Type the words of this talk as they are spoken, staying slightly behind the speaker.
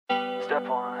Step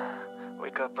 1,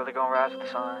 wake up early, gonna rise with the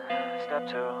sun. Step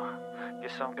 2,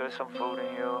 get some good, some food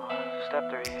in you. Step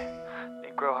 3,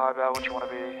 think real hard about what you wanna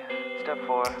be. Step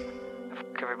 4,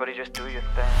 everybody just do your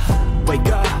thing. Wake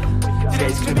up,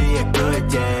 today's gonna be a good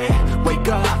day. Wake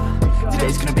up,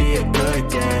 today's gonna be a good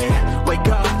day. Wake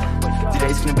up,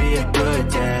 today's gonna be a good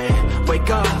day. Wake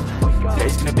up,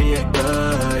 today's gonna be a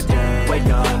good day. Wake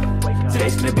up,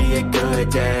 today's gonna be a good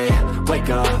day. Wake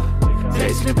up,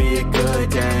 today's gonna be a good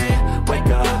day. Wake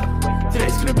up,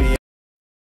 today's gonna be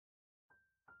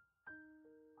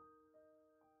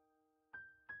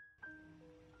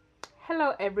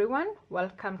Hello everyone,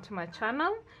 welcome to my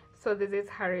channel. So this is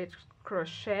Harriet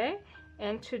Crochet,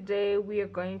 and today we are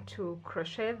going to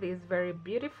crochet this very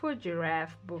beautiful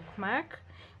giraffe bookmark.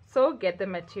 So get the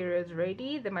materials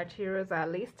ready. The materials are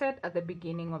listed at the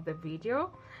beginning of the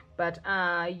video, but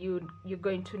you're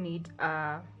going to need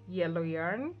yellow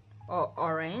yarn or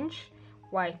orange,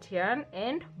 white yarn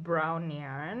and brown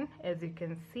yarn, as you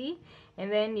can see.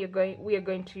 And then we are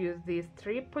going to use this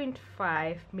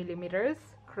 3.5 millimeters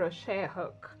crochet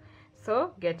hook.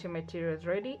 So get your materials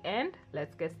ready and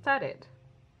let's get started.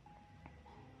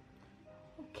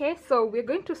 Okay, so we're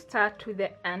going to start with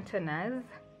the antennas,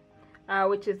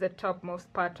 which is the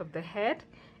topmost part of the head,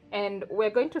 and we're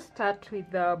going to start with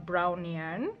the brown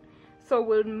yarn. So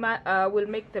we'll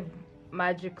make the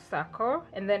magic circle,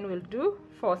 and then we'll do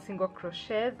 4 single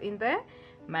crochets in the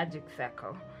magic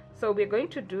circle. So we're going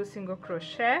to do single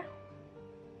crochet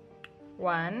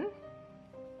 1,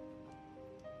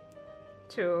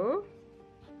 2,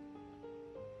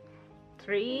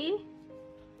 3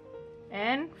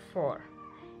 and 4,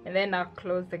 and then I'll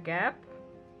close the gap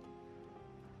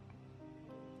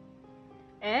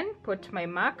and put my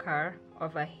marker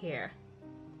over here.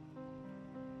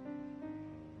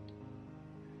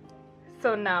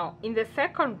 So now in the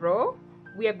second row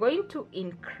we are going to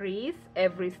increase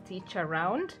every stitch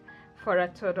around for a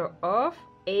total of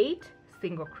 8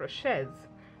 single crochets.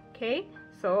 Okay,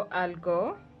 so I'll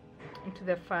go into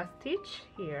the first stitch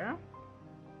here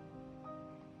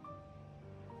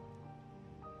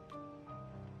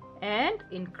and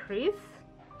increase.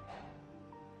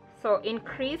 So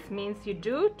increase means you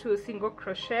do 2 single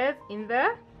crochets in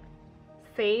the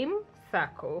same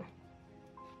circle.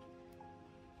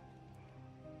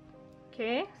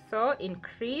 Okay, so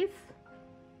increase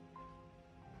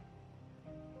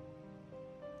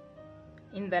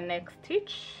in the next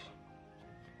stitch.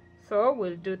 So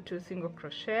we'll do 2 single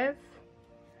crochets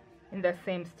in the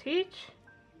same stitch,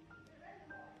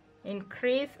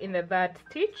 increase in the third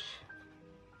stitch,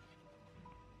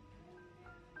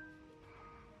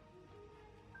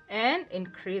 and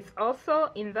increase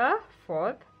also in the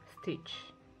fourth stitch.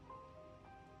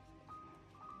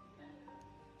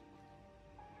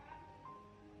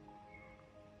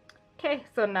 Okay,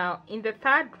 so now in the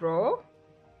third row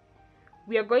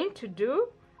we are going to do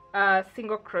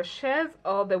single crochets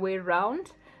all the way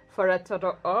around for a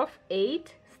total of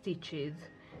 8 stitches.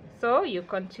 So you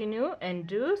continue and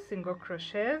do single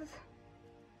crochets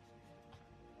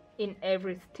in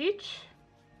every stitch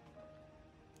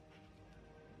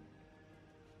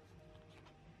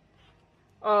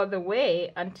all the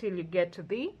way until you get to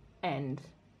the end.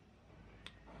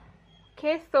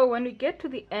 Okay, so when we get to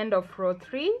the end of row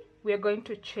 3 we are going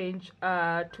to change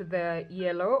to the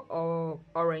yellow or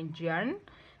orange yarn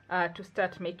to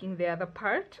start making the other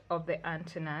part of the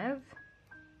antennas.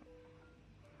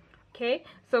 Okay,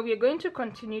 so we are going to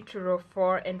continue to row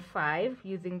 4 and 5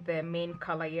 using the main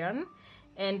color yarn,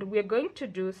 and we are going to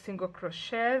do single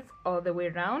crochets all the way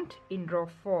around in row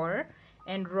 4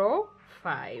 and row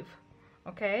 5.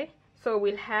 Okay, so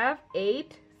we'll have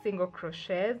 8 single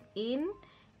crochets in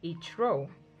each row.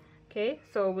 Okay,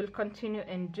 so we'll continue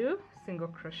and do single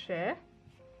crochet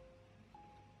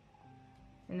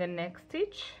in the next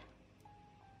stitch,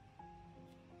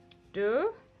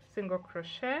 do single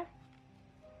crochet,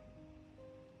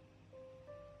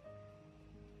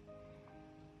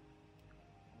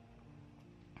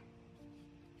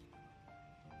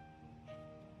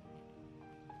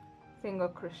 single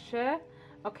crochet.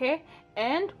 Okay,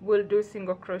 and we'll do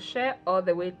single crochet all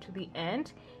the way to the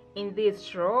end in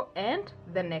this row and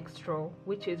the next row,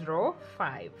 which is row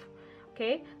 5.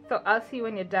 Okay, so I'll see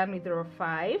when you're done with row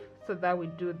 5, so that we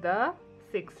do the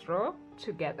 6th row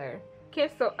together. Okay,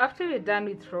 so after we're done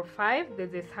with row 5,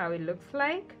 this is how it looks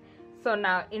like. So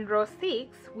now in row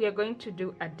 6 we are going to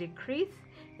do a decrease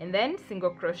and then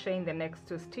single crochet in the next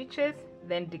 2 stitches,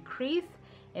 then decrease,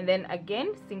 and then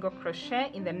again single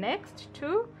crochet in the next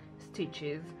 2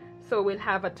 stitches. So we'll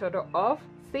have a total of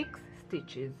 6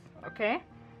 stitches. Okay,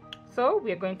 so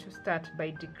we are going to start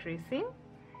by decreasing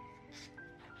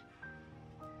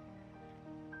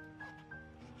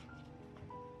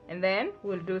and then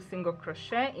we'll do single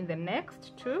crochet in the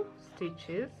next 2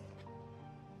 stitches.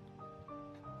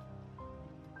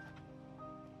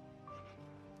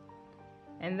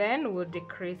 And then we'll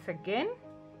decrease again,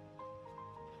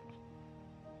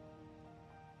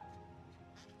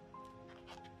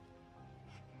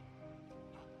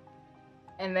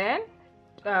 and then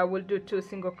we'll do 2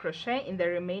 single crochet in the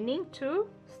remaining 2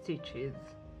 stitches.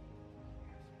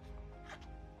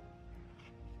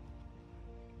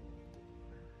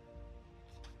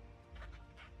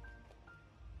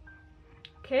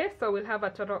 Okay, so we'll have a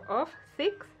total of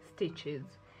 6 stitches.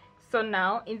 So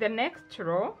now in the next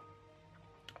row,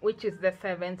 which is the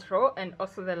 7th row and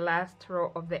also the last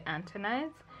row of the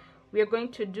antennaes, we are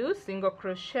going to do single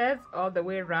crochets all the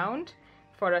way around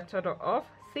for a total of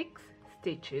 6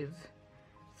 stitches.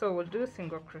 So we'll do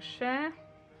single crochet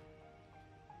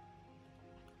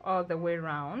all the way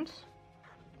around.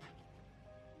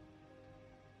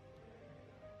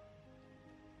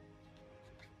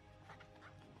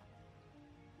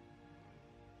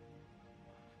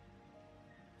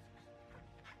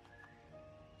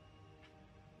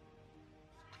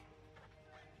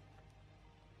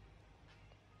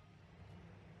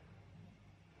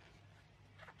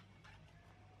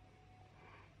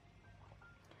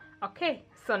 Okay,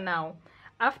 so now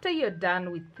after you're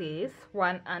done with this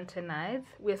one antennaes,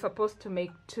 we're supposed to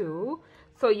make 2.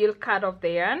 So you'll cut off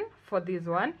the yarn for this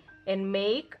one and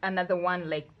make another one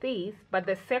like this, but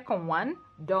the second one,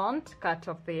 don't cut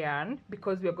off the yarn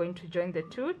because we're going to join the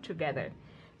 2 together.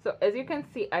 So as you can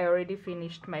see, I already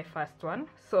finished my first one,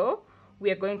 so we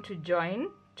are going to join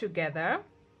together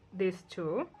these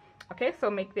 2. Okay, so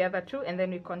make the other 2 and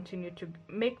then we continue to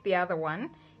make the other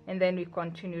one and then we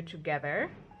continue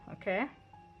together.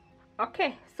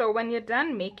 Okay, so when you're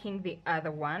done making the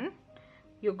other one,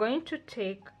 you're going to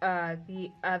take the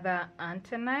other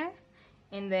antennae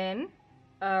and then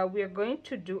we are going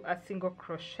to do a single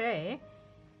crochet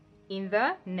in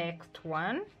the next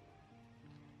one.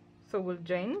 So we'll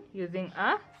join using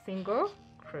a single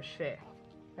crochet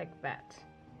like that.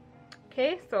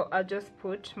 Okay, so I'll just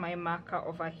put my marker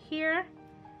over here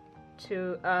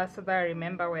to so that I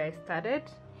remember where I started.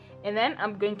 And then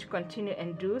I'm going to continue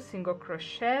and do single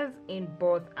crochets in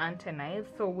both antennaes,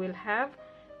 so we'll have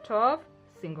 12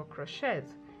 single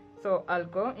crochets. So I'll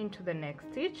go into the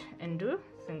next stitch and do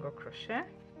single crochet,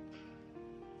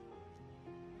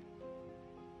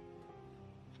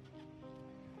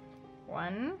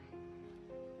 one,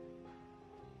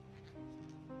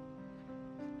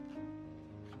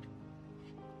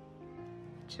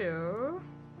 two,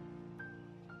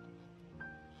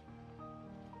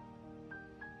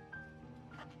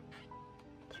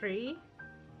 3,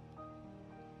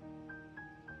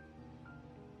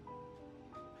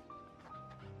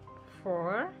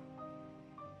 4,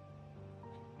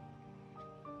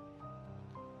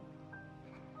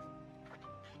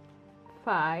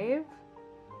 5,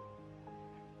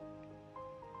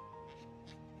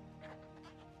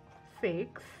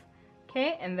 6.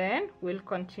 Okay, and then we'll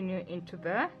continue into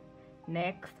the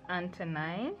next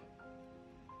antennae.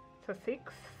 So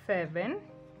 6, 7,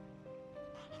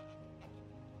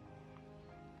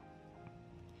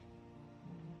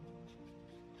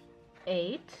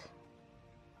 8,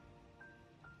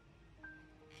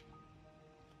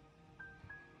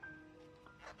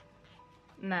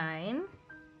 9,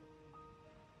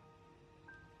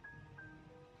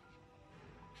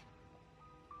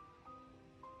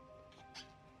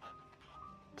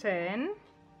 10,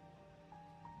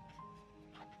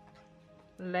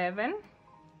 11,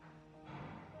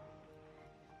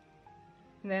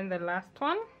 then the last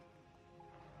one,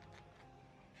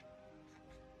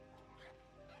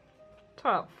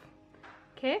 12.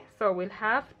 Okay, so we'll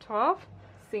have 12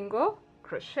 single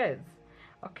crochets.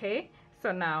 Okay,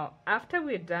 so now after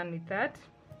we're done with that,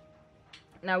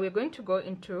 now we're going to go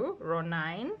into row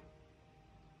 9.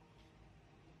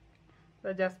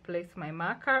 So just place my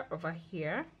marker over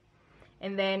here,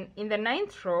 and then in the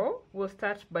 9th row we'll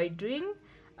start by doing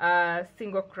a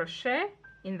single crochet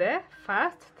in the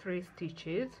first 3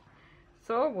 stitches.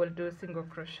 So we'll do single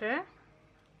crochet,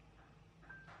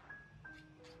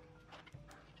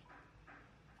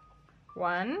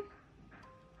 1,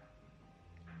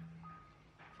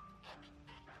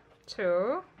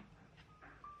 2,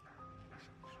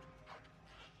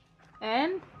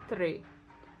 and 3.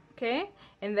 Okay,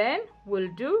 and then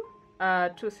we'll do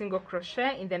 2 single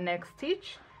crochet in the next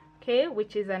stitch, okay,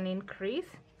 which is an increase.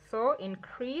 So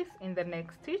increase in the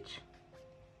next stitch,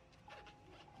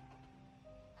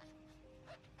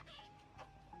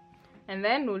 and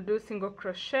then we'll do single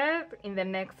crochet in the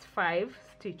next 5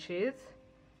 stitches.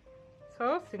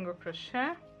 So single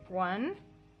crochet, 1,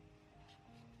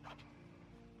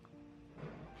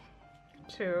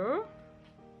 2,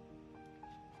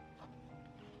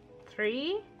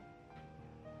 3,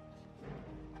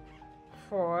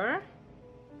 4,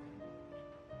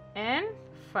 and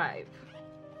 5.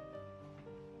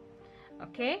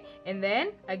 Okay, and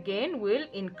then again we'll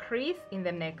increase in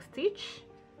the next stitch.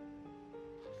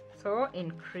 So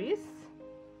increase,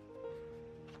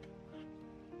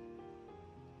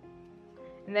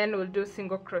 and then we'll do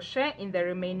single crochet in the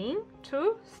remaining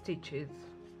 2 stitches.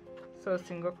 So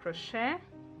single crochet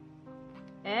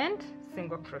and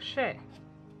single crochet.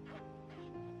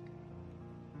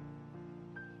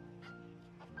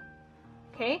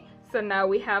 Okay, so now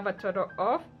we have a total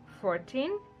of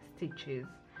 14 stitches.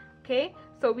 Okay,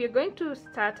 so we're going to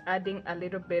start adding a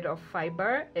little bit of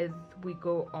fiber as we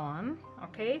go on.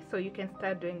 Okay, so you can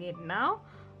start doing it now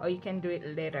or you can do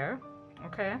it later.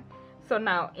 Okay, so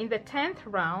now in the 10th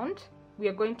round we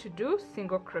are going to do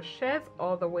single crochets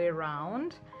all the way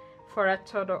around for a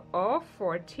total of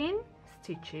 14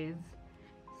 stitches.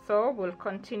 So we'll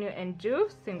continue and do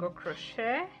single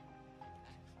crochet,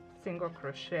 single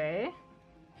crochet,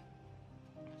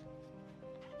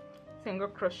 single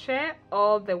crochet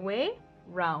all the way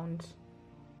round.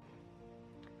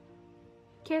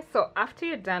 Okay, so after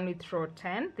you're done with row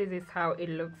 10, this is how it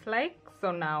looks like.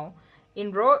 So now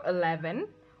in row 11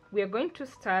 we are going to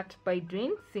start by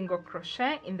doing single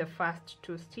crochet in the first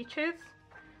 2 stitches.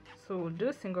 So we'll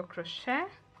do single crochet,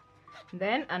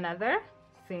 then another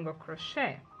single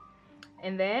crochet,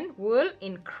 and then we'll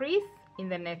increase in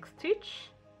the next stitch.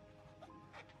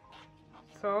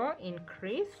 So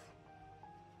increase,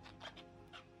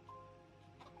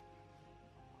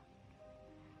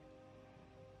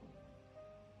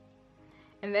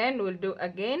 and then we'll do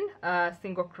again a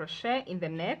single crochet in the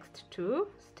next 2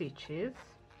 stitches,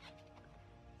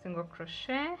 single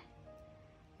crochet,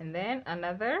 and then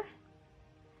another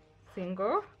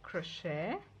single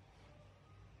crochet.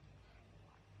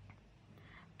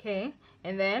 Okay,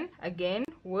 and then again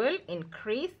we'll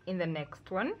increase in the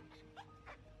next one.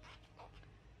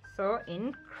 So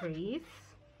increase,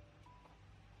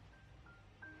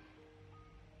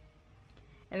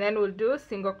 and then we'll do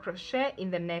single crochet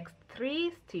in the next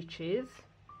 3 stitches.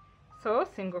 So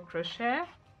single crochet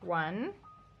 1,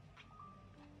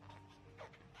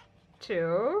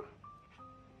 2,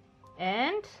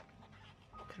 and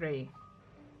 3.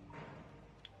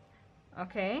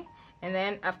 Okay, and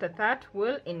then after that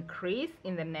we'll increase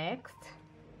in the next.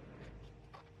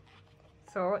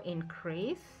 So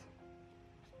increase,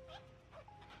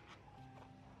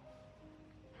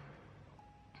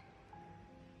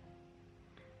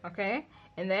 okay,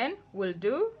 and then we'll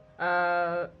do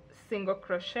a single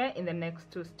crochet in the next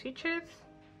 2 stitches.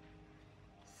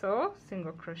 So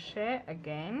single crochet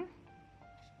again,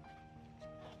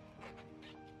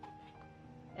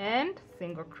 and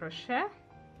single crochet,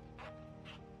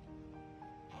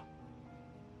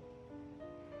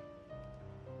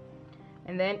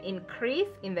 and then increase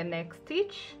in the next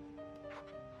stitch,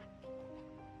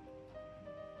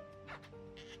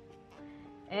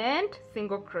 and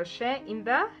single crochet in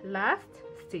the last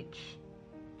stitch.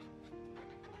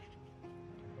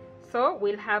 So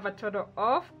we'll have a total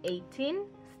of 18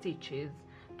 stitches.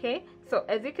 Okay, so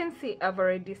as you can see, I've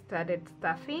already started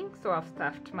stuffing, so I've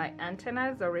stuffed my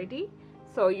antennas already,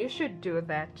 so you should do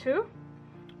that too.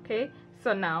 Okay,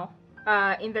 so now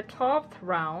in the 12th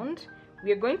round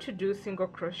we are going to do single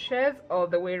crochets all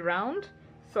the way around,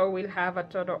 so we'll have a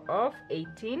total of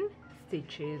 18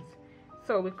 stitches.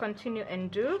 So we continue and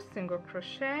do single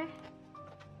crochet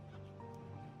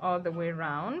all the way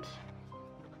around,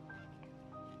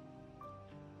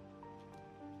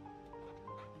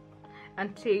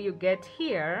 until you get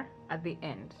here at the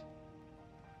end.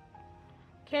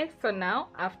 Okay, so now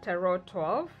after row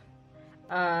 12,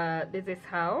 this is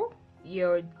how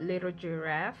your little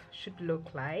giraffe should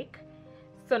look like.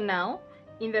 So now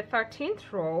in the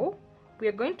 13th row we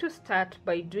are going to start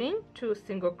by doing 2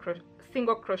 single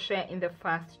crochet in the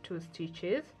first 2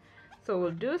 stitches. So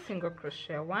we'll do single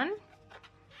crochet 1,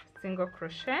 single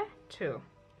crochet 2,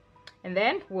 and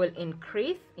then we'll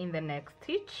increase in the next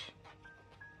stitch,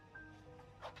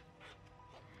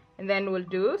 and then we'll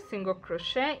do single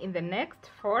crochet in the next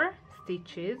 4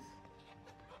 stitches.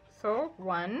 So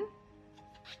 1,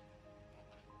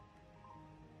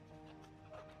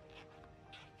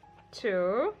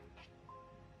 2,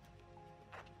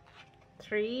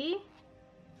 3,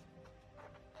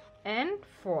 and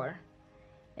 4,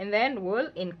 and then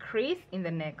we'll increase in the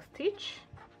next stitch,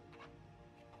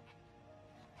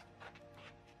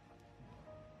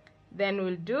 then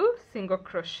we'll do single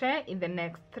crochet in the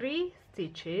next 3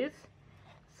 stitches.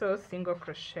 So single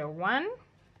crochet 1,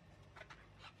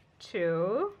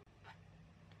 2,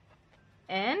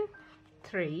 and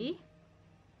 3,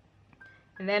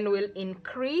 and then we'll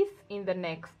increase in the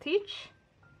next stitch.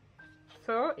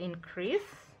 So increase,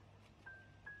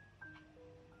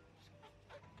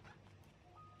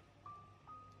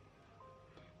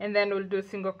 and then we'll do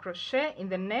single crochet in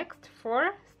the next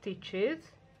 4 stitches.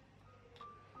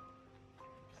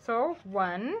 So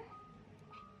 1,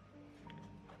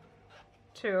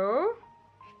 2,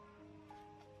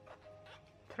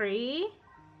 3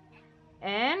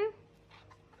 and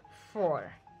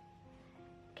 4.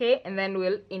 Okay, and then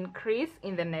we'll increase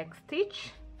in the next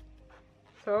stitch.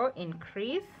 So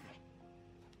increase,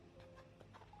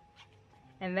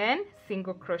 and then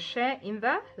single crochet in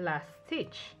the last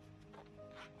stitch.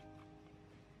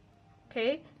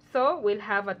 Okay, so we'll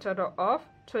have a total of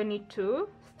 22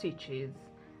 stitches.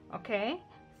 Okay,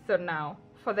 so now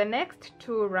for the next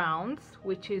 2 rounds,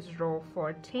 which is row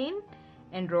 14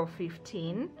 and row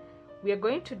 15, we are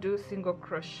going to do single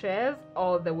crochets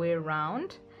all the way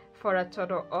around for a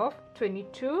total of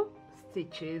 22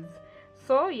 stitches.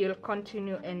 So you'll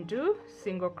continue and do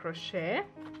single crochet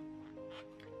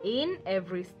in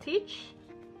every stitch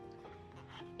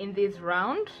in this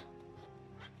round,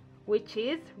 which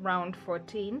is round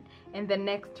 14, and the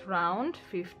next round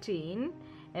 15,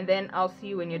 and then I'll see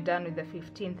you when you're done with the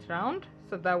 15th round,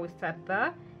 so that we start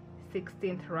the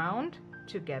 16th round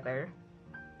together.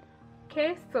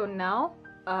 Okay, so now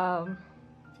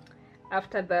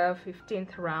after the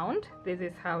 15th round, this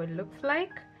is how it looks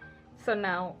like. So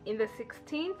now in the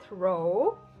 16th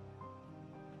row,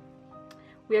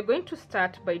 we are going to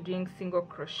start by doing single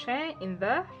crochet in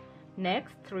the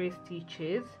next 3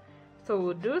 stitches. So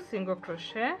we'll do single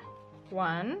crochet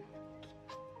 1,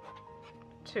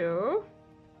 2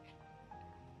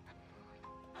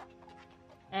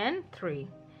 and 3,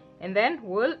 and then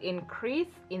we'll increase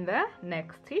in the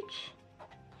next stitch.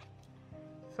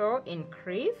 So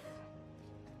increase,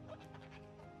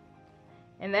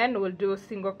 and then we'll do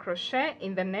single crochet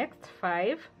in the next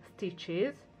 5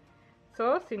 stitches.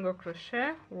 So single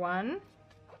crochet 1,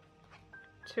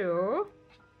 2,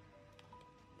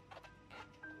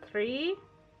 3,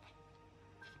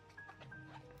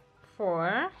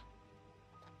 4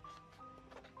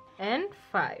 and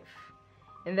 5,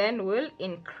 and then we'll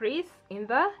increase in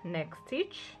the next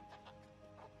stitch.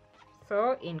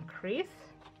 So increase,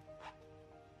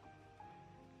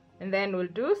 and then we'll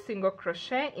do single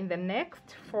crochet in the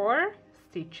next 4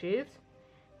 stitches.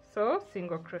 So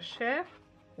single crochet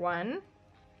 1,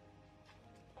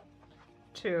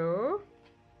 2,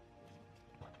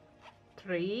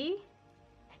 3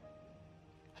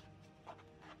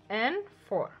 and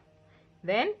 4,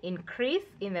 then increase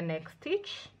in the next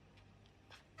stitch.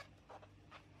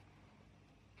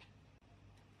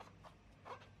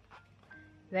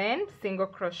 Then single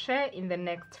crochet in the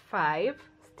next 5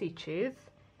 stitches.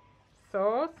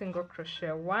 So single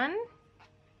crochet 1,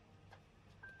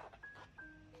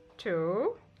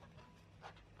 2,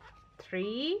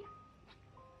 3,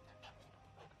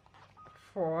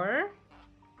 4,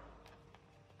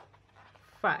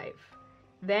 5,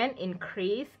 then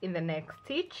increase in the next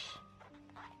stitch,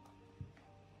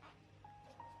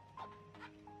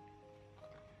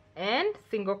 and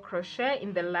single crochet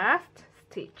in the last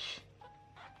stitch.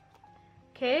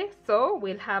 Okay, so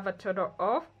we'll have a total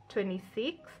of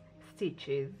 26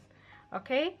 stitches.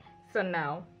 Okay, so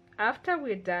now after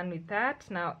we're done with that,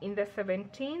 now in the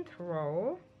 17th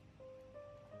row,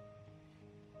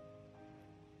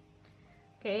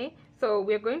 okay, so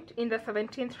we're going to, in the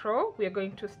 17th row, we're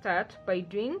going to start by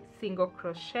doing single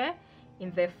crochet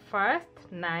in the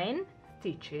first 9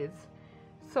 stitches.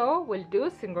 So we'll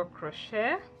do single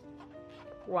crochet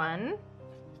 1,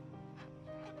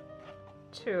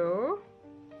 2,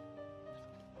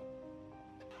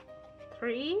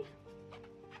 3,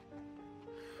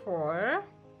 4,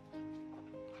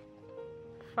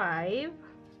 5,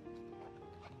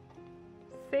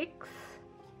 6,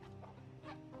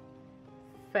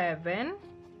 7,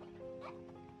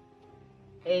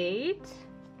 8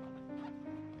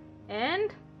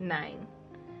 and 9.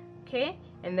 Okay,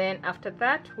 and then after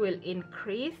that we'll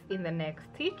increase in the next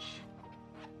stitch.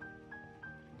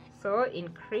 So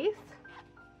increase,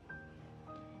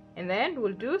 and then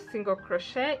we'll do single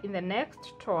crochet in the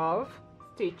next 12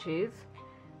 stitches.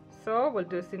 So we'll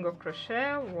do single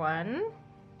crochet 1,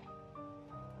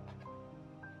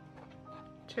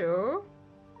 2,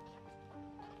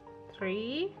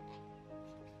 3,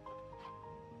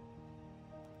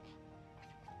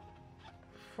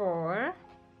 4,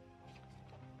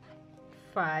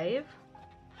 5,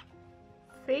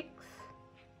 6,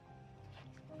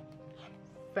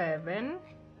 7,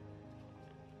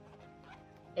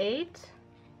 8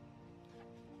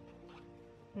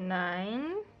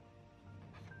 9,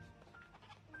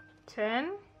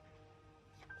 10,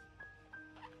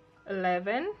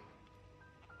 11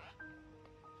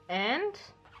 and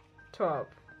 12.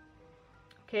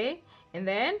 Okay, and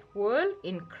then we'll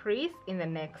increase in the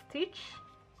next stitch.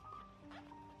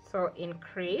 So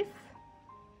increase,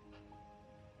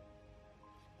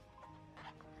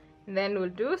 and then we'll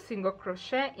do single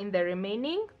crochet in the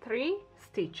remaining 3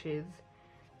 stitches.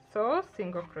 So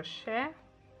single crochet,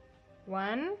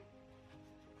 1,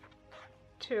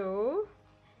 2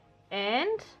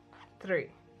 and 3.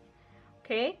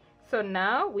 Okay, so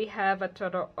now we have a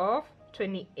total of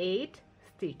 28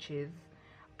 stitches.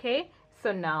 Okay,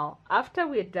 so now after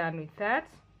we're done with that,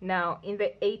 now in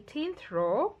the 18th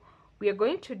row we are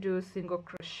going to do single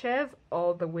crochets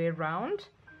all the way around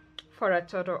for a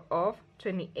total of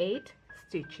 28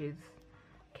 stitches.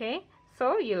 Okay,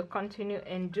 so you'll continue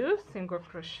and do single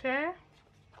crochet.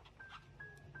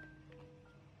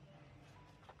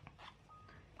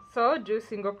 So do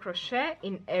single crochet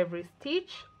in every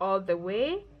stitch all the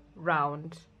way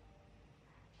round.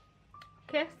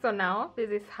 Okay, so now this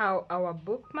is how our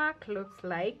bookmark looks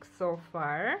like so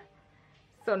far.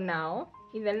 So now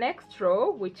in the next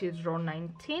row, which is row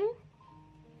 19,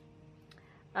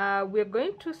 we're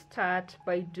going to start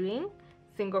by doing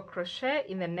single crochet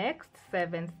in the next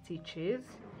 7 stitches.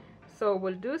 So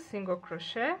we'll do single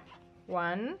crochet,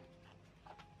 1,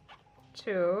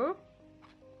 2,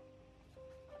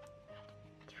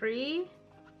 3,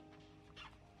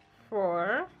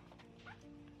 4,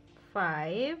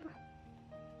 5,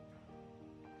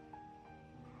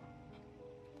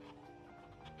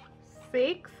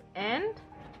 6 and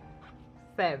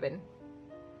 7.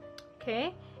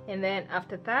 Okay, and then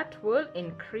after that we'll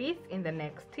increase in the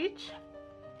next stitch.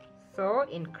 So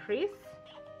increase,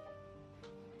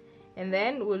 and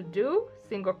then we'll do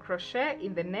single crochet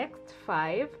in the next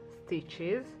 5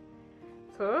 stitches.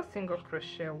 So single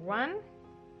crochet, 1,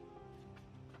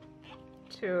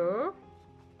 2,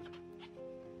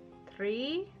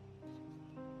 3,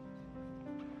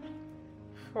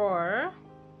 4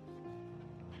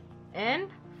 and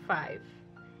 5,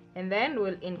 and then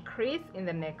we'll increase in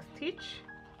the next stitch.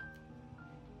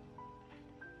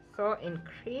 So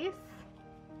increase,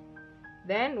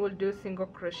 then we'll do single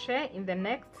crochet in the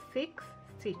next 6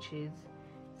 stitches.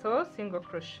 So single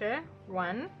crochet,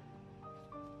 1,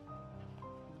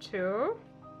 2,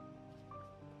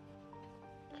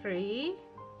 3,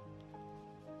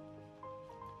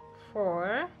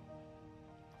 4,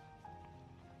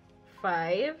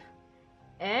 5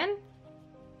 and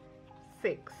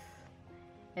 6,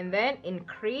 and then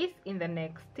increase in the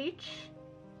next stitch.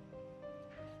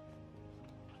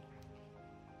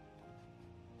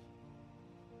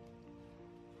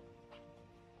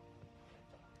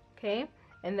 Okay,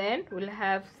 and then we'll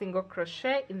have single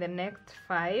crochet in the next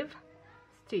 5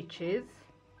 stitches.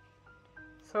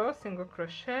 So single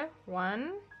crochet,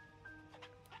 1,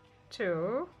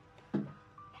 2,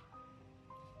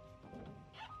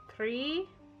 3,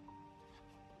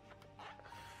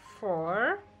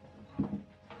 4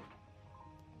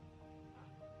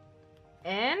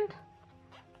 and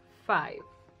 5.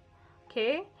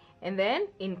 Okay, and then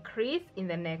increase in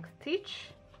the next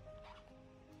stitch,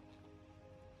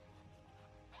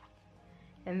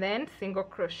 and then single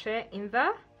crochet in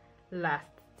the last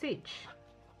stitch.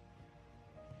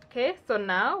 Okay, so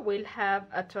now we'll have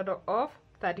a total of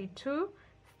 32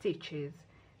 stitches.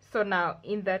 So now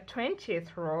in the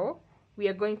 20th row we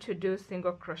are going to do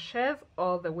single crochets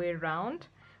all the way around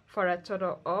for a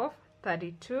total of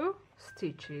 32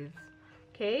 stitches.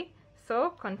 Okay, so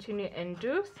continue and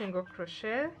do single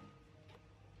crochet,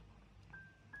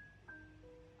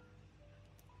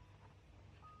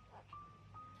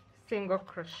 single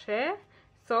crochet.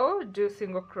 So do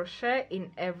single crochet in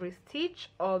every stitch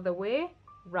all the way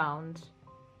round.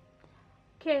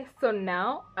 Okay, so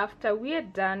now after we are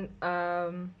done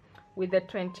with the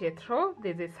 20th row,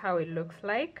 this is how it looks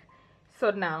like. So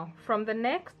now from the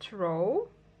next row,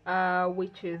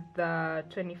 which is the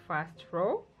 21st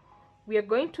row, we are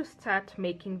going to start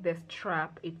making the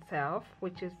strap itself,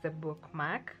 which is the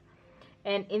bookmark.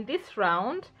 And in this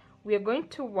round we are going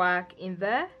to work in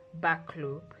the back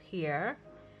loop here.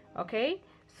 Okay,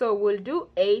 so we'll do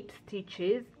 8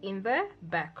 stitches in the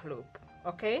back loop.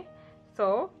 Okay,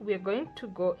 so we're going to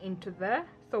go into the,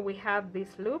 so we have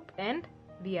this loop and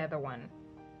the other one.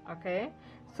 Okay,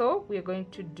 so we're going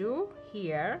to do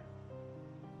here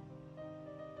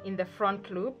in the front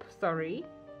loop, sorry,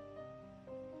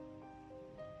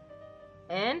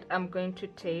 and I'm going to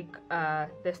take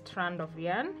the strand of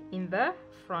yarn in the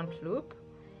front loop,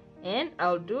 and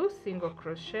I'll do single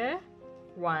crochet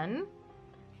 1.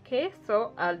 Okay,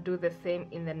 so I'll do the same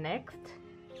in the next.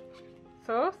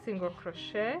 So single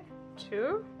crochet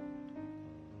 2,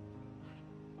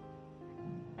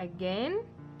 again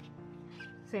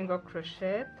single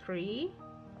crochet 3,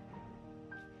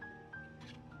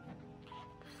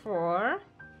 4,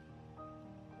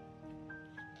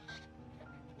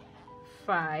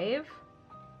 5,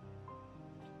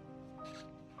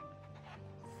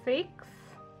 6,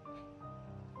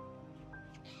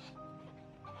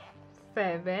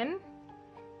 7,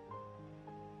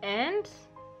 and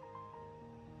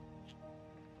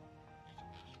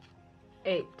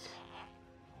 8.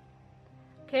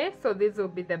 Okay, so this will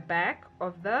be the back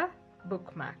of the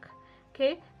bookmark.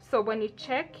 Okay, so when you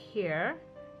check here,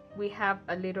 we have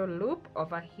a little loop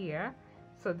over here.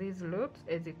 So these loops,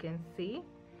 as you can see,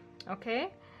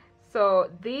 okay, so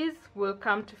these will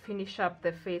come to finish up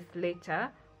the face later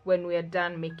when we are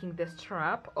done making the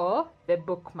strap or the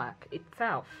bookmark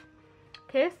itself.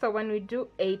 Okay, so when we do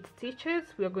 8 stitches,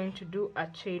 we are going to do a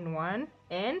chain 1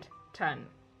 and turn.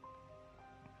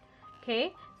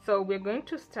 Okay, so we're going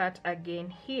to start again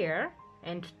here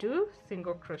and do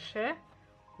single crochet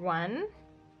 1,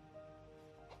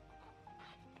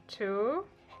 2,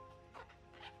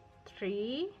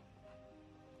 3,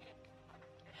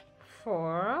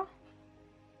 4,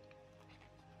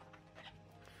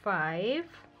 5,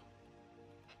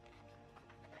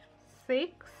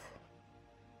 6,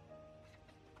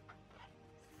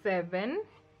 7,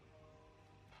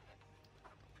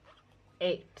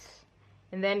 8,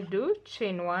 and then do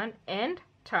chain 1 and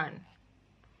turn,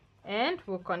 and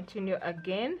we'll continue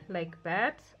again like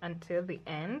that until the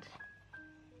end.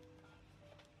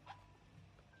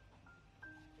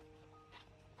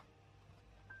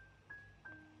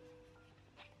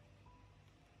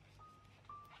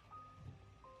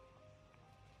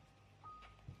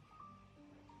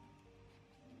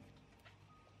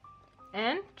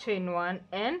 And chain 1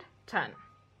 and turn.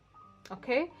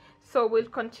 Okay, so we'll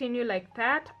continue like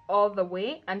that all the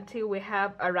way until we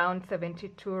have around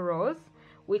 72 rows,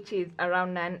 which is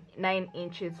around 9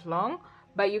 inches long,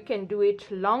 but you can do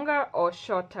it longer or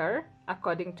shorter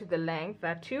according to the length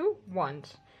that you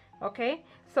want. Okay,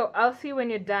 so I'll see when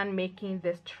you're done making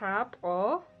the strap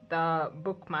or the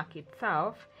bookmark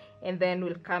itself, and then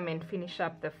we'll come and finish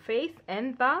up the face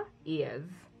and the ears.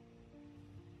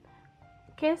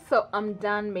 Okay, so I'm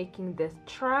done making the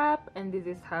strap, and this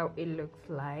is how it looks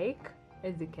like,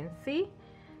 as you can see.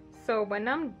 So when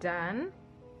I'm done,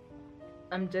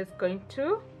 I'm just going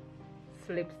to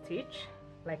slip stitch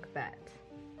like that.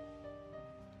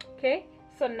 Okay,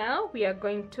 so now we are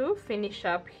going to finish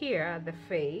up here the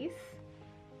face.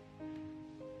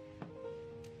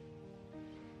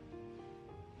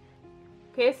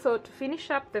 Okay, so to finish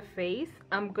up the face,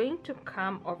 I'm going to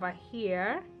come over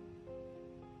here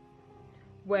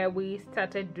where we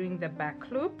started doing the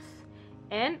back loops,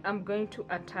 and I'm going to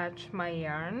attach my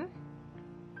yarn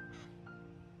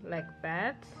like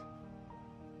that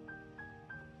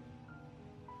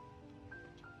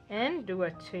and do a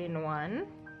chain 1,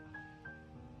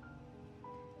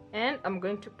 and I'm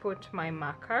going to put my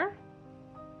marker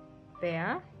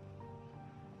there,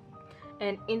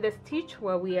 and in the stitch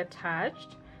where we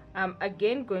attached, I'm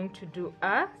again going to do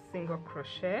a single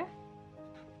crochet,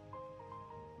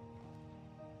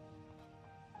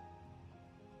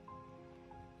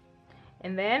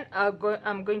 and then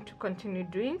I'm going to continue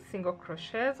doing single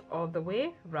crochets all the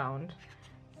way round.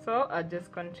 So I'll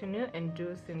just continue and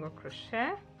do single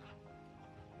crochet,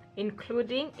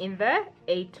 including in the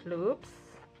 8 loops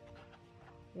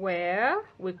where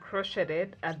we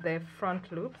crocheted at the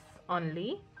front loops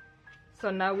only. So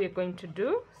now we're going to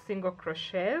do single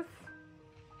crochets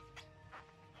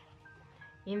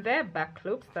in the back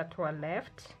loops that were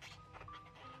left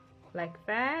like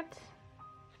that.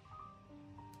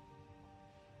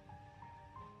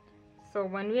 So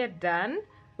when we are done,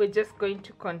 we're just going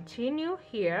to continue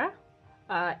here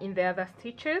in the other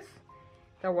stitches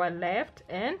that were left,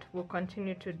 and we'll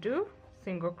continue to do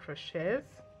single crochets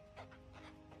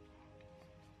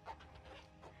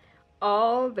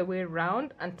all the way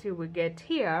around until we get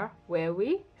here where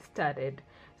we started.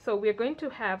 So we're going to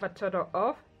have a total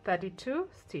of 32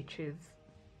 stitches.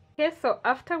 Okay, so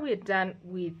after we're done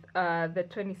with the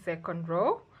 22nd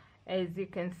row, as you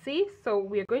can see, so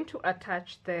we're going to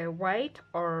attach the white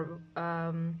or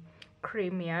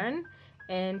cream yarn,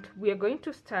 and we are going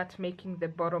to start making the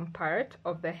bottom part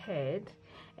of the head.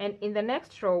 And in the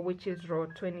next row, which is row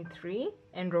 23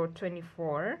 and row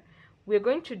 24, we're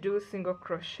going to do single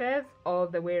crochets all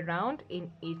the way around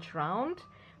in each round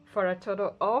for a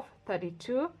total of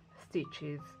 32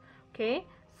 stitches. Okay,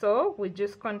 so we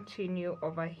just continue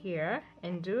over here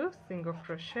and do single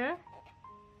crochet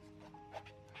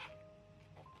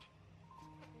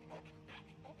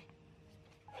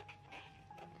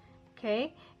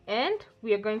Okay, and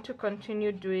we are going to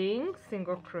continue doing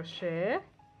single crochet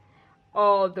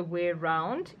all the way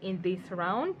around in this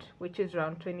round, which is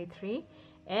round 23,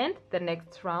 and the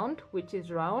next round, which is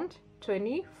round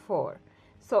 24.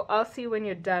 So I'll see when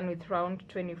you're done with round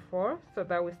 24, so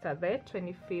that we start the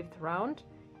 25th round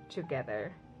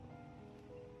together.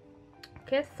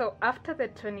 Okay, so after the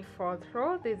 24th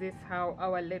row, this is how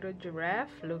our little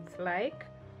giraffe looks like.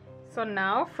 So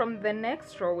now from the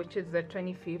next row, which is the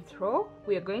 25th row,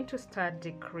 we are going to start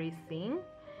decreasing,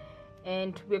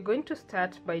 and we're going to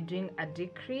start by doing a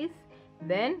decrease,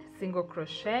 then single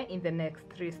crochet in the next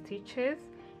 3 stitches,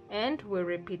 and we'll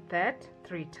repeat that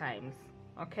 3 times.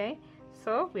 Okay,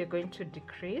 so we're going to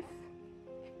decrease,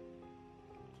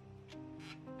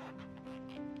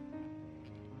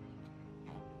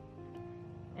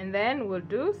 and then we'll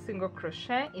do single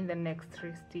crochet in the next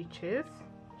 3 stitches.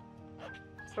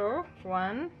 So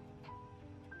 1,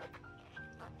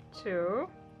 2,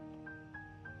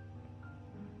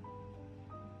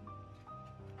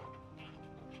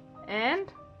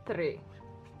 and 3.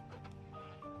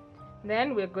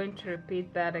 Then we're going to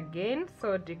repeat that again,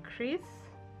 so decrease,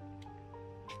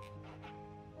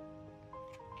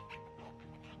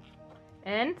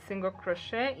 and single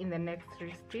crochet in the next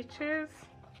 3 stitches,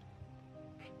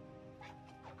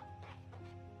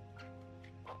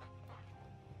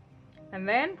 and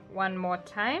then one more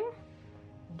time,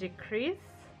 decrease,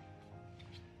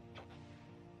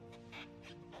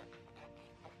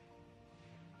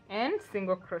 and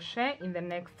single crochet in the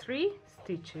next 3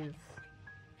 stitches.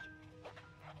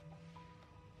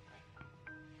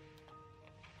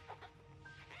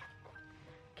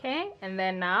 Okay, and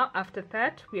then now after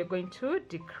that we are going to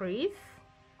decrease,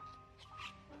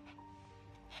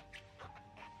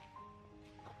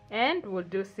 and we'll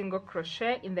do single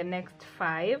crochet in the next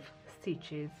 5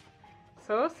 stitches.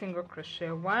 So single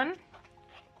crochet 1,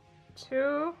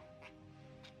 2,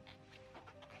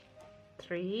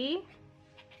 3,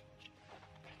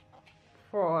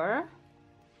 4,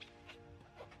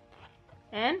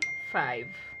 and 5.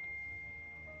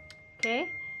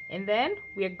 Okay, and then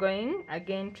we are going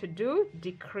again to do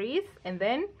decrease and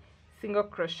then single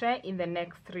crochet in the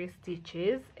next 3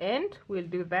 stitches, and we'll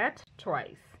do that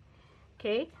twice.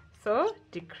 Okay, so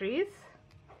decrease,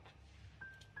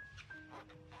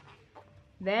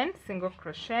 then single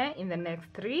crochet in the next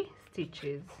 3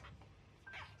 stitches.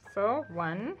 So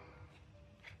 1,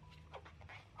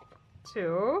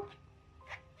 2,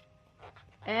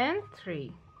 and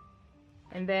 3,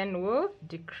 and then we'll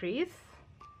decrease,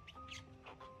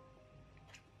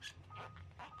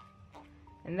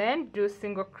 and then do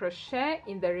single crochet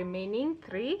in the remaining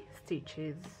 3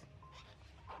 stitches.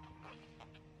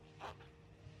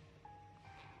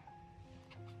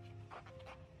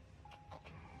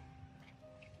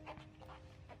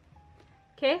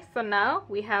 Okay, so now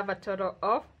we have a total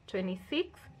of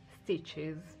 26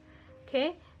 stitches.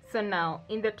 Okay, so now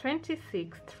in the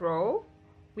 26th row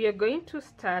we are going to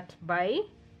start by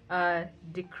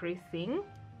decreasing.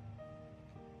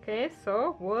 Okay,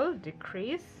 so we'll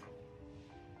decrease,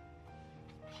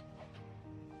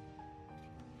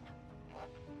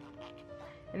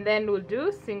 and then we'll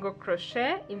do single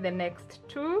crochet in the next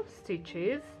 2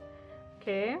 stitches.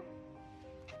 Okay,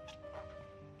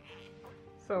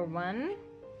 so 1,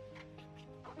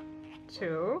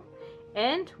 2,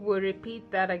 and we'll repeat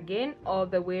that again all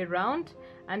the way around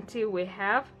until we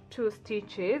have 2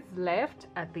 stitches left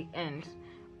at the end.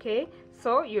 Okay,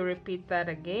 so you repeat that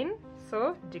again,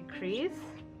 so decrease,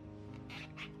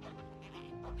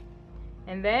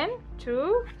 and then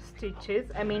 2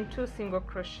 single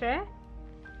crochet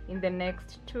in the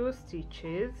next 2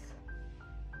 stitches.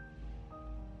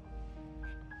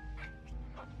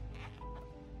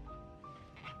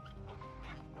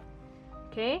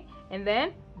 Okay, and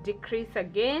then decrease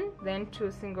again, then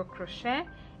 2 single crochet,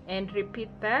 and repeat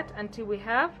that until we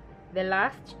have the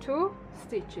last 2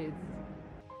 stitches.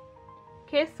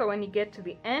 Okay, so when you get to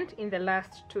the end in the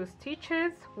last 2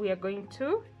 stitches, we are going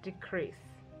to decrease.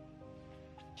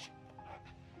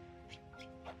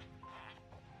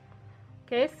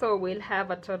 Okay, so we'll have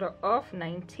a total of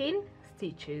 19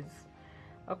 stitches.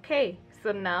 Okay,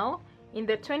 so now in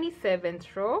the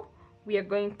 27th row we are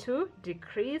going to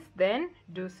decrease, then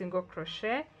do single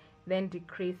crochet, then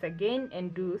decrease again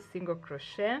and do single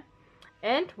crochet,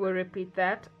 and we'll repeat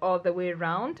that all the way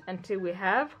around until we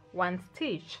have 1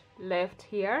 stitch left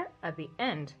here at the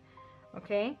end.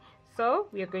 Okay, so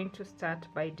we are going to start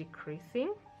by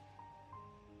decreasing,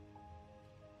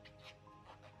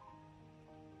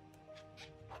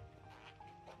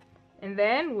 and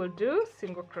then we'll do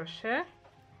single crochet,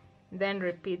 then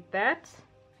repeat that,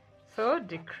 so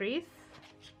decrease,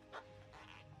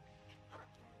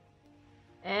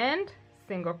 and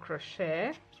single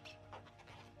crochet,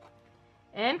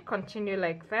 and continue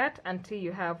like that until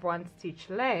you have one stitch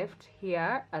left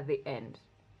here at the end.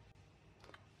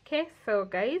 Okay, so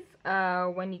guys,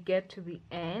 when you get to the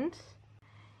end,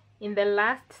 in the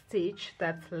last stitch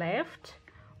that's left,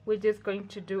 we're just going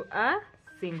to do a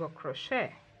single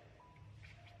crochet.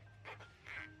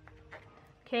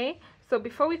 Okay, so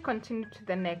before we continue to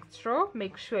the next row,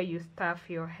 make sure you stuff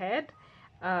your head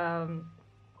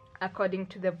according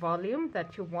to the volume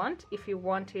that you want. If you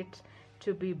want it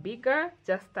to be bigger,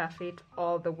 just stuff it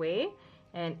all the way,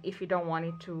 and if you don't want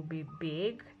it to be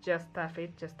big, just stuff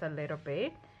it just a little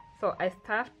bit. So I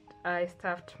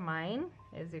stuffed mine,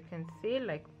 as you can see,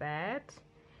 like that.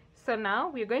 So now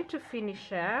we're going to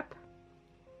finish up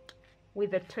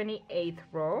with the 28th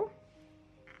row,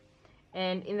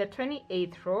 and in the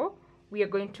 28th row we are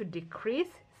going to decrease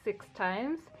 6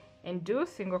 times and do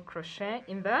single crochet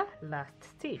in the last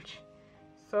stitch.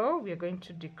 So we are going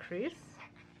to decrease,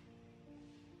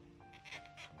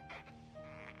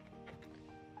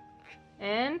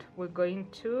 and we're going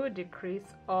to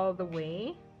decrease all the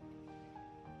way.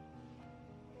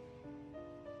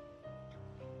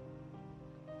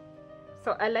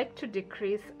 So I like to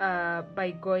decrease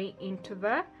by going into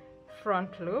the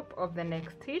front loop of the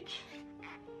next stitch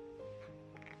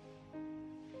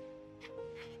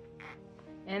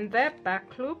and the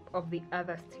back loop of the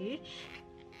other stitch,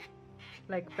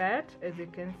 like that, as you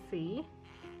can see,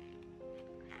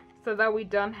 so that we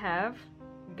don't have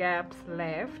gaps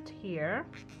left here.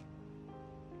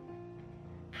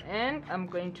 And I'm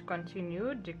going to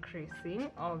continue decreasing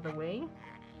all the way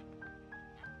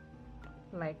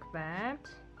like that.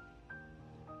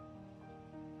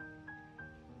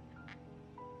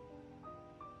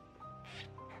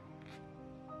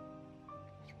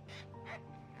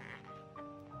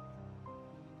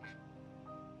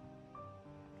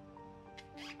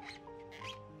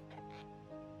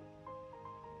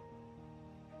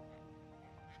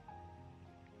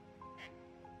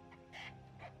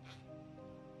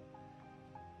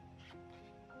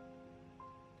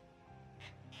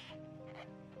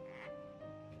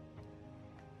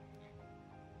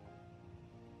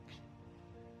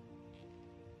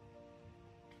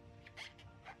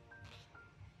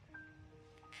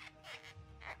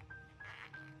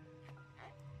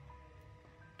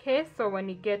 Okay, so when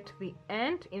you get to the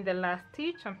end, in the last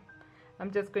stitch, I'm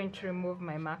just going to remove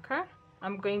my marker.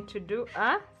 I'm going to do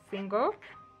a single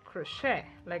crochet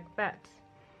like that.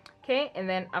 Okay, and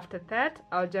then after that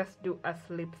I'll just do a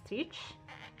slip stitch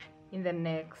in the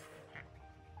next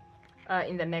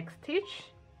stitch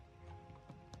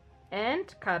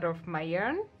and cut off my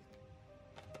yarn,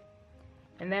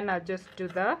 and then I'll just do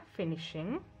the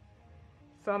finishing.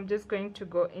 So I'm just going to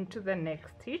go into the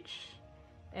next stitch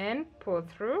and pull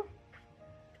through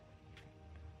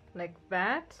like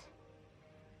that,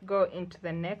 go into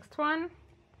the next one,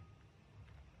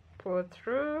 pull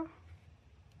through,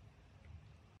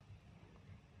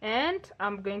 and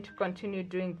I'm going to continue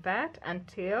doing that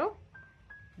until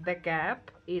the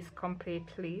gap is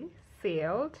completely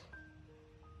sealed.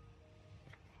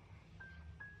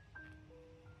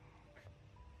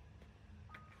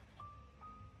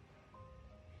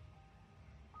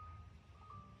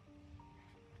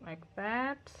 Like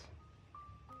that,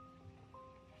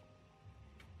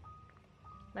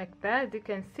 like that. As you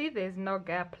can see, there's no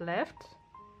gap left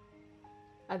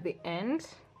at the end.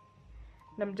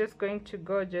 And I'm just going to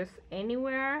go just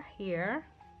anywhere here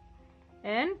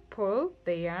and pull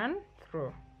the yarn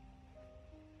through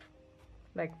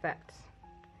like that,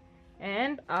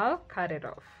 and I'll cut it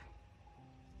off.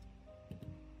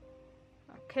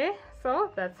 Okay,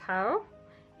 so that's how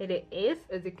it is,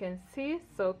 as you can see,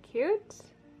 so cute.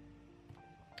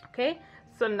 Okay,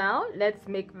 so now let's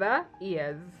make the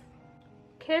ears.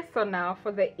 Okay, so now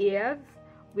for the ears,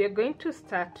 we are going to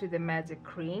start with the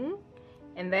magic ring,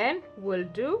 and then we'll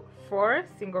do 4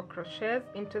 single crochets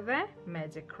into the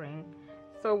magic ring.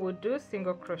 So we'll do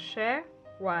single crochet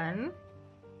 1,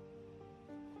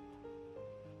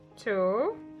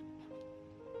 2,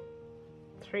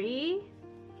 3,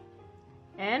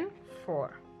 and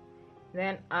 4.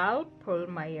 Then I'll pull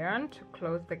my yarn to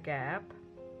close the gap.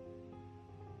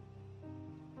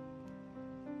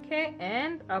 Okay,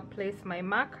 and I'll place my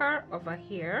marker over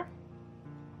here.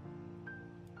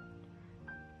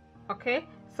 Okay,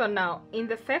 so now in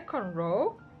the second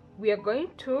row we are going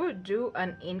to do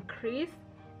an increase,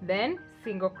 then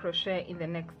single crochet in the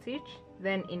next stitch,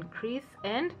 then increase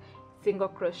and single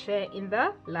crochet in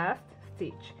the last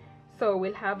stitch. So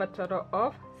we'll have a total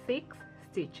of 6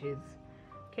 stitches.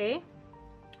 Okay,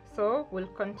 so we'll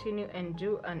continue and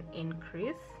do an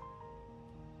increase,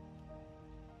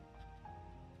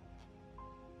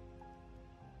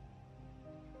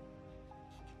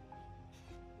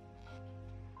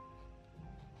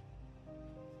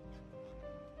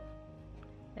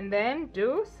 and then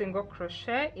do single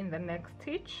crochet in the next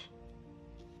stitch,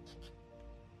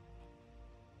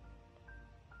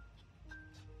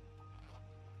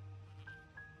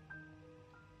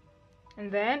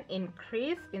 and then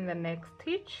increase in the next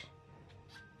stitch,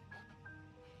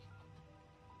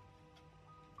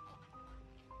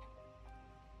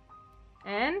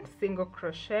 and single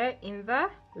crochet in the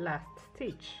last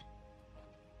stitch.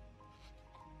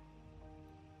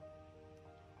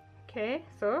 Okay,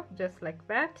 so just like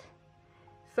that.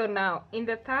 So now in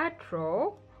the third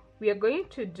row we are going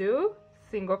to do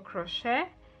single crochet,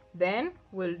 then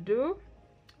we'll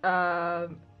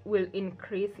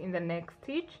increase in the next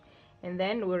stitch, and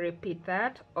then we'll repeat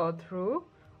that all through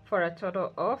for a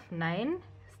total of 9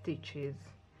 stitches.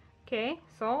 Okay,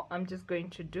 so I'm just going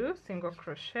to do single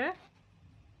crochet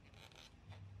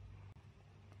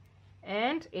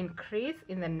and increase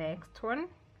in the next one,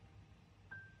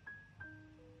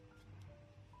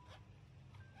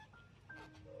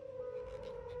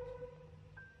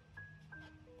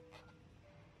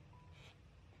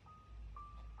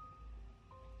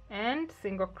 and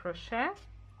single crochet,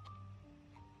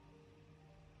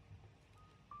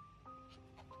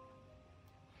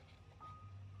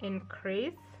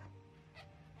 increase,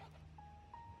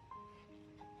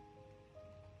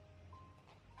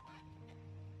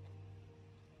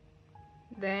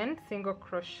 then single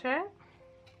crochet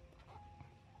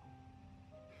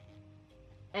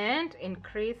and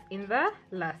increase in the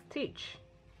last stitch.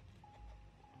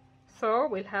 So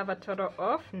we'll have a total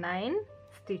of 9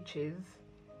 stitches.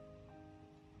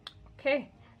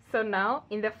 Okay, so now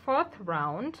in the fourth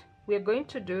round we are going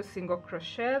to do single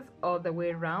crochets all the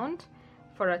way around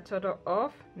for a total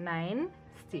of 9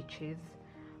 stitches.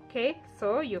 Okay,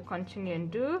 so you continue and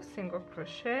do single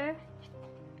crochet,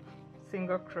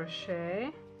 single crochet,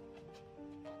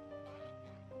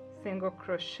 single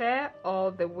crochet all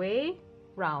the way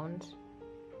round.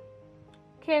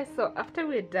 Okay, so after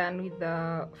we're done with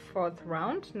the fourth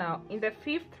round, now in the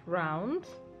fifth round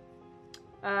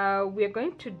we are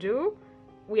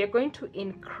going to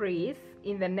increase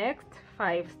in the next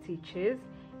 5 stitches,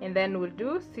 and then we'll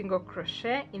do single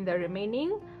crochet in the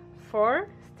remaining 4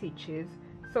 stitches.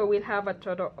 So we'll have a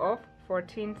total of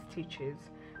 14 stitches.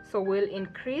 So we'll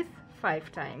increase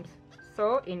 5 times.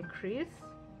 So increase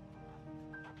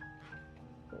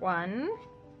 1,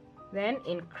 then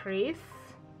increase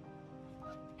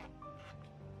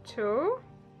 2,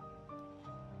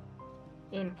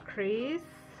 increase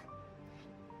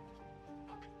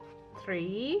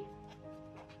 3,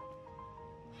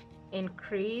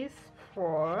 increase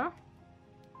 4,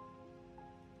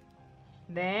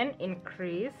 then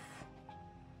increase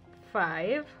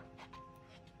 5,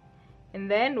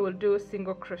 and then we'll do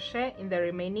single crochet in the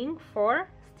remaining 4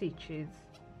 stitches.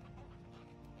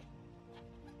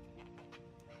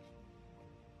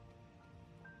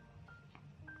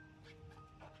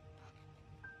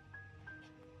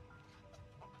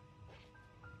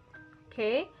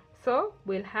 Okay, so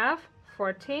we'll have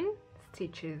 14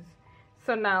 stitches.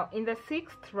 So now in the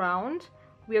sixth round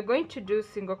we are going to do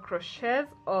single crochets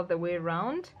all the way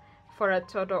around for a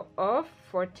total of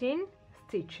 14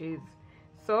 stitches.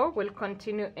 So we'll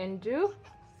continue and do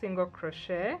single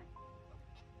crochet,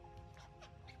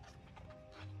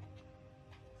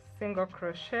 single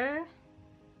crochet,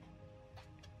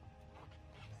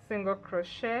 single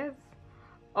crochets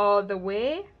all the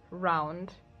way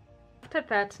round. After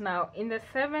that, now in the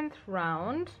seventh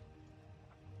round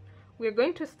we're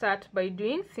going to start by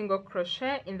doing single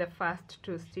crochet in the first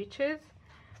 2 stitches.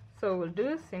 So we'll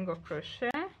do single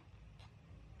crochet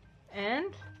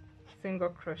and single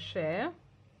crochet,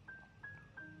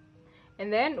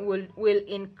 and then we'll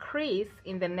increase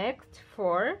in the next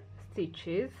 4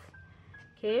 stitches.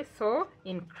 Okay, so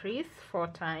increase 4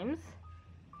 times,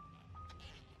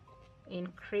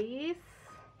 increase,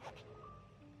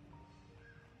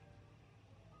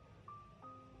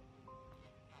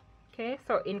 okay,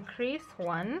 so increase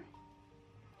 1,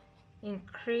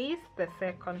 increase the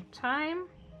second time,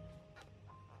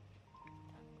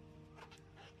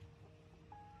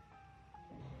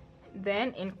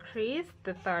 then increase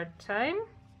the third time,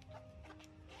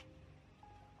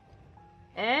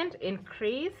 and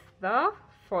increase the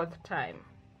 4th time.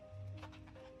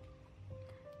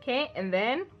 Okay, and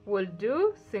then we'll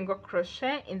do single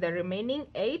crochet in the remaining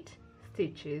 8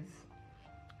 stitches.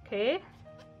 Okay,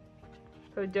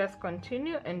 so just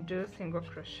continue and do single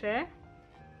crochet,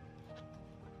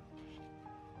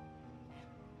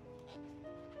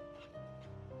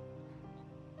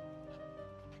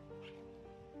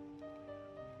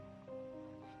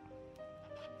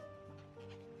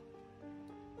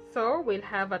 so we'll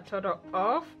have a total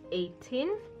of 18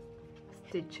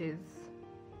 stitches.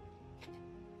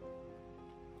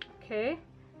 Okay,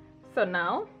 so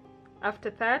now after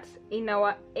that, in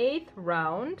our 8th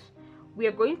round, we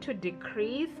are going to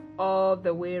decrease all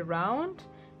the way around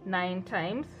 9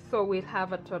 times, so we'll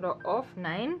have a total of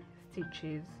 9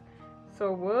 stitches.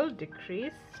 So we'll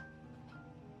decrease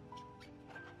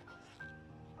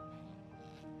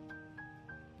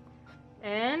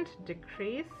and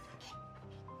decrease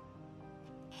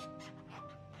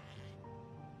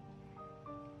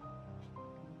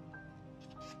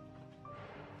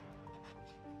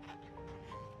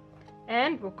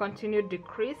and we'll continue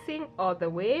decreasing all the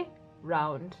way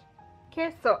round.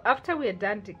 Okay, so after we're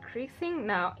done decreasing,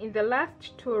 now in the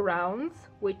last 2 rounds,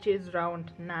 which is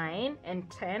round 9 and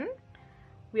 10,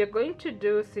 we are going to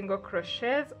do single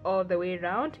crochets all the way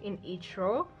around in each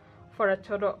row for a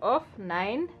total of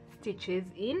 9 stitches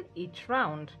in each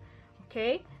round.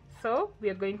 Okay, so we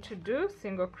are going to do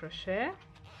single crochet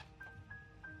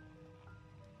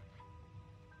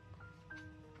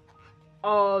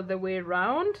all the way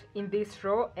around in this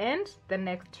row and the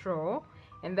next row,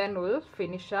 and then we'll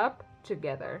finish up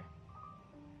together.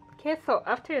 Okay, so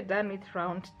after you're done with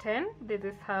round 10, this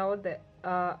is how the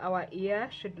our ear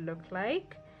should look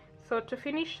like. So to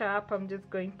finish up, I'm just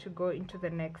going to go into the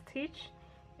next stitch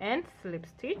and slip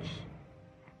stitch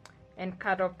and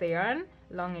cut off the yarn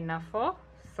long enough for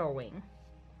sewing.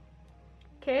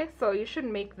 Okay, so you should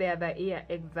make the other ear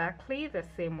exactly the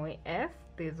same way as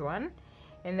this one,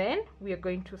 and then we are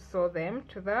going to sew them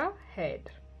to the head.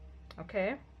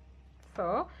 Okay,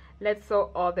 so let's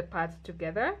sew all the parts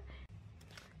together.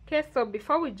 Okay, so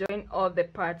before we join all the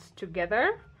parts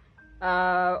together,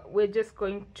 we're just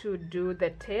going to do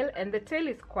the tail, and the tail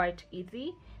is quite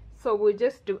easy. So we'll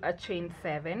just do a chain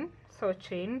 7. So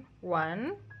chain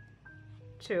 1,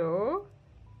 2,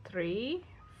 3,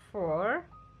 4,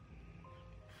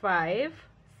 5,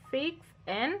 6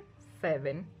 and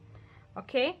 7.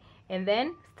 Okay, and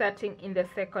then starting in the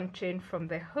second chain from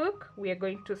the hook, we are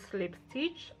going to slip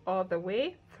stitch all the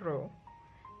way through.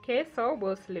 Okay, so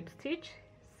we'll slip stitch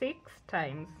 6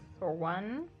 times. So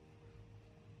 1,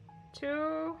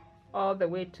 2, all the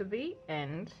way to the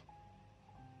end.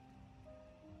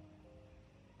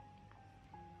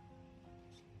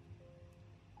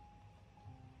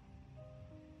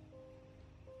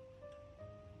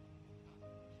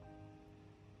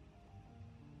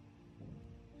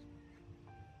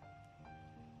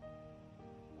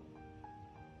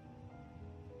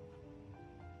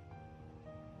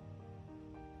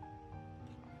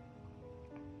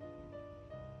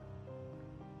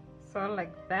 So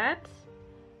like that,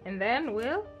 and then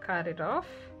we'll cut it off,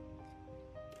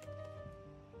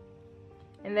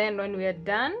 and then when we are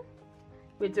done,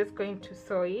 we're just going to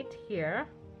sew it here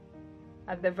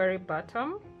at the very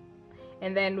bottom,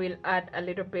 and then we'll add a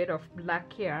little bit of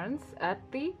black yarns at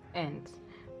the end.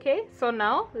 Okay, so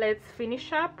now let's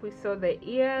finish up. We sew the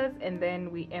ears and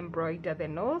then we embroider the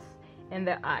nose and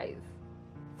the eyes.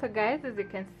 So guys, as you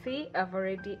can see, I've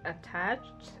already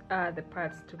attached the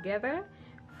parts together.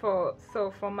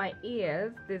 So for my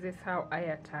ears, this is how I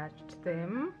attached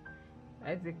them,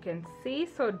 as you can see.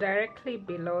 So directly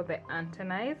below the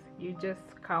antennae, you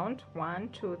just count 1,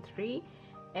 2, 3,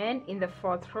 and in the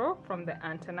 4th row from the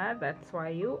antenna, that's why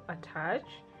you attach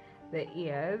the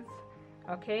ears.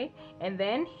 Okay, and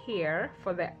then here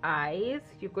for the eyes,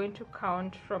 you're going to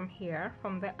count from here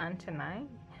from the antenna,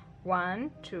 1,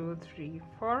 2, 3,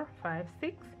 4, 5,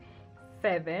 6,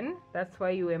 7. That's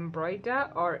why you embroider,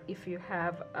 or if you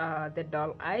have the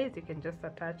doll eyes, you can just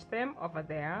attach them over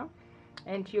there,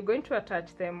 and you're going to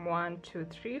attach them 1, 2,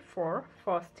 3, 4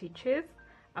 stitches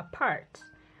apart.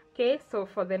 Okay, so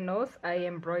for the nose, I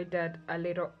embroidered a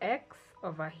little X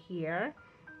over here,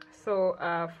 so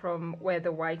from where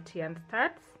the white yarn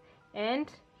starts,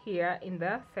 and here in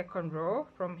the 2nd row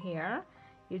from here,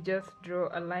 you just draw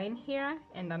a line here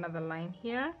and another line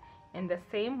here, and the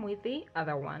same with the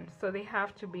other one. So they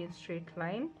have to be in straight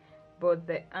line, both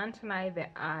the antennae, the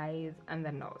eyes and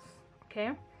the nose.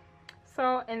 Okay,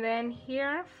 so and then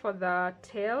here for the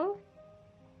tail,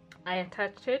 I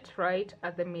attached it right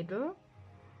at the middle,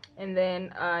 and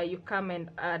then you come and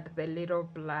add the little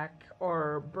black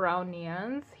or brown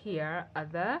yarns here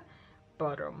at the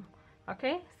bottom.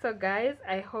 Okay, so guys,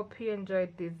 I hope you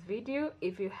enjoyed this video.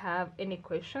 If you have any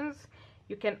questions,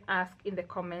 you can ask in the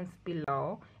comments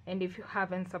below, and if you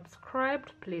haven't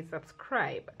subscribed, please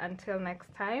subscribe. Until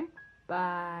next time,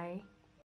 bye.